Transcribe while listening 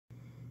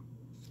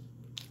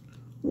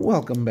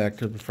Welcome back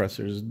to the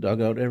Professor's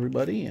Dugout,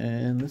 everybody,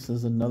 and this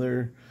is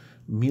another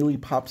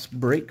Meelypops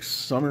break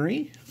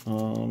summary.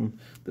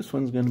 This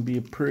one's going to be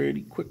a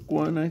pretty quick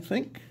one, I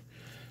think,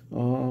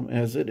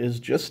 as it is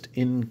just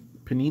in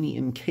Panini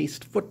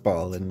Encased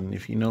football. And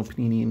if you know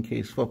Panini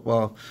Encased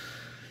football,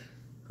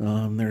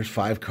 there's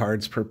 5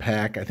 cards per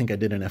pack. I think I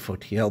did an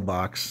FOTL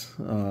box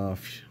a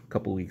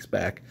couple weeks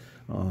back.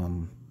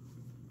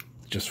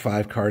 Just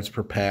 5 cards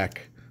per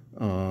pack,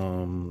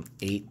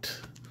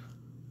 8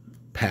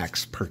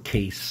 packs per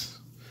case,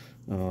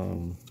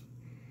 so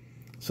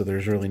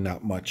there's really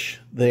not much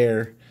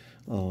there,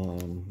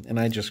 and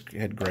I just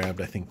had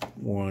grabbed I think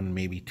 1,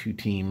 maybe 2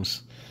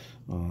 teams,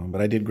 but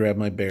I did grab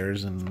my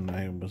Bears, and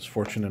I was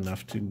fortunate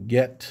enough to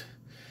get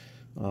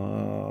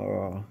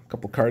a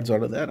couple cards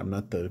out of that. I'm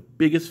not the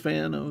biggest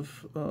fan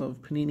of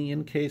Panini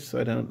Encased,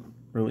 so I don't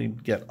really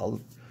get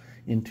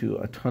into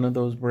a ton of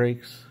those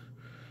breaks,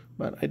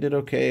 but I did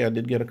okay. I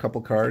did get a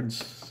couple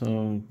cards,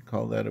 so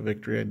call that a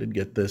victory. I did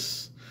get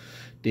this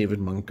David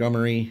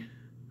Montgomery,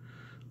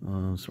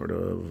 sort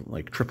of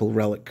like triple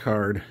relic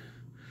card,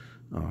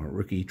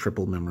 rookie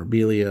triple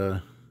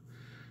memorabilia,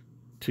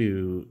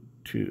 to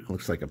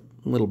looks like a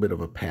little bit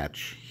of a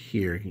patch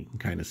here. You can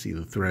kind of see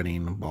the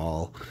threading, the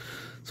ball.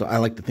 So I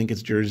like to think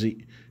it's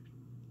jersey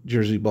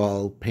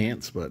ball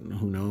pants, but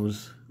who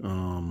knows.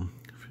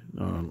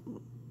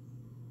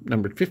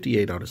 Numbered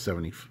 58 out of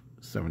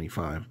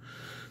 75.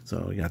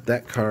 So we got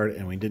that card,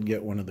 and we did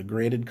get one of the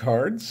graded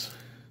cards.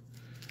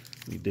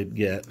 We did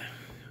get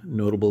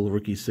notable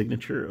rookie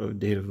signature of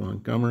David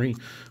Montgomery.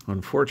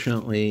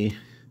 Unfortunately,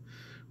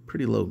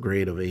 pretty low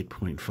grade of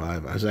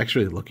 8.5. I was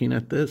actually looking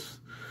at this.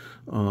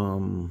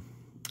 I'm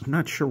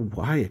not sure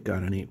why it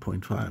got an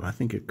 8.5. I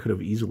think it could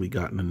have easily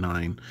gotten a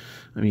 9.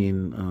 I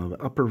mean,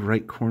 the upper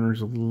right corner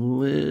is a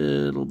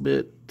little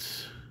bit,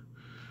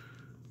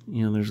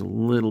 there's a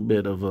little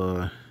bit of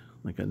a,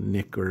 like a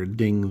nick or a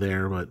ding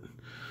there, but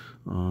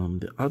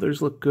the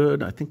others look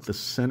good. I think the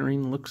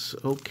centering looks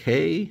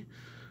okay.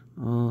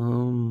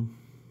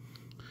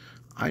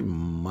 I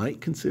might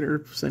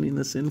consider sending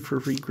this in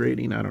for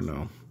regrading. I don't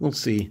know. We'll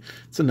see.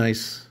 It's a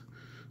nice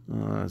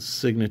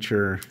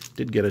signature.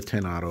 Did get a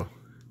 10 auto.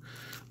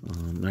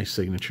 Nice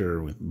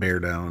signature with Bear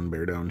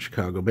Down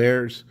Chicago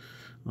Bears.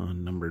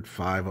 Numbered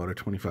 5 out of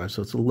 25.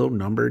 So it's a low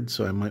numbered,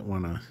 so I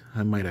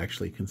might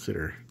actually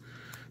consider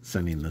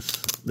sending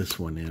this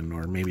one in,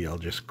 or maybe I'll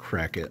just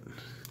crack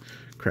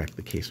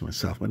the case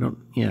myself.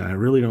 I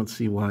really don't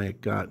see why it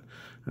got.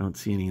 I don't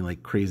see any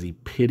like crazy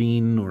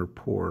pitting or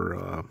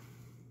poor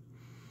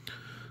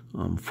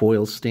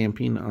foil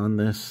stamping on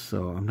this,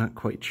 so I'm not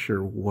quite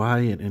sure why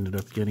it ended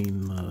up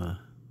getting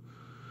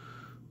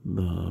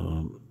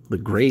the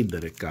grade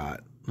that it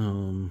got.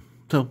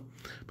 But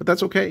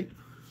that's okay.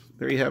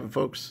 There you have it,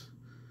 folks.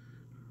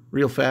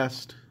 Real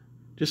fast,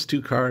 just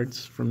 2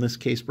 cards from this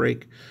case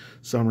break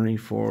summary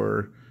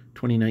for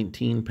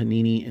 2019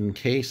 Panini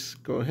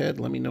Encased. Go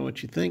ahead, let me know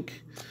what you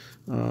think.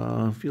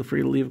 Feel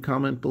free to leave a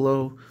comment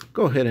below.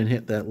 Go ahead and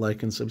hit that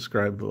like and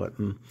subscribe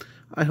button.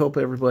 I hope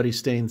everybody's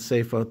staying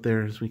safe out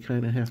there as we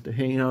kind of have to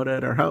hang out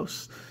at our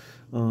house.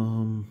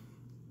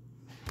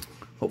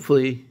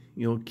 Hopefully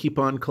you'll keep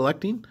on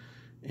collecting,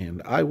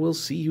 and I will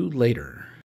see you later.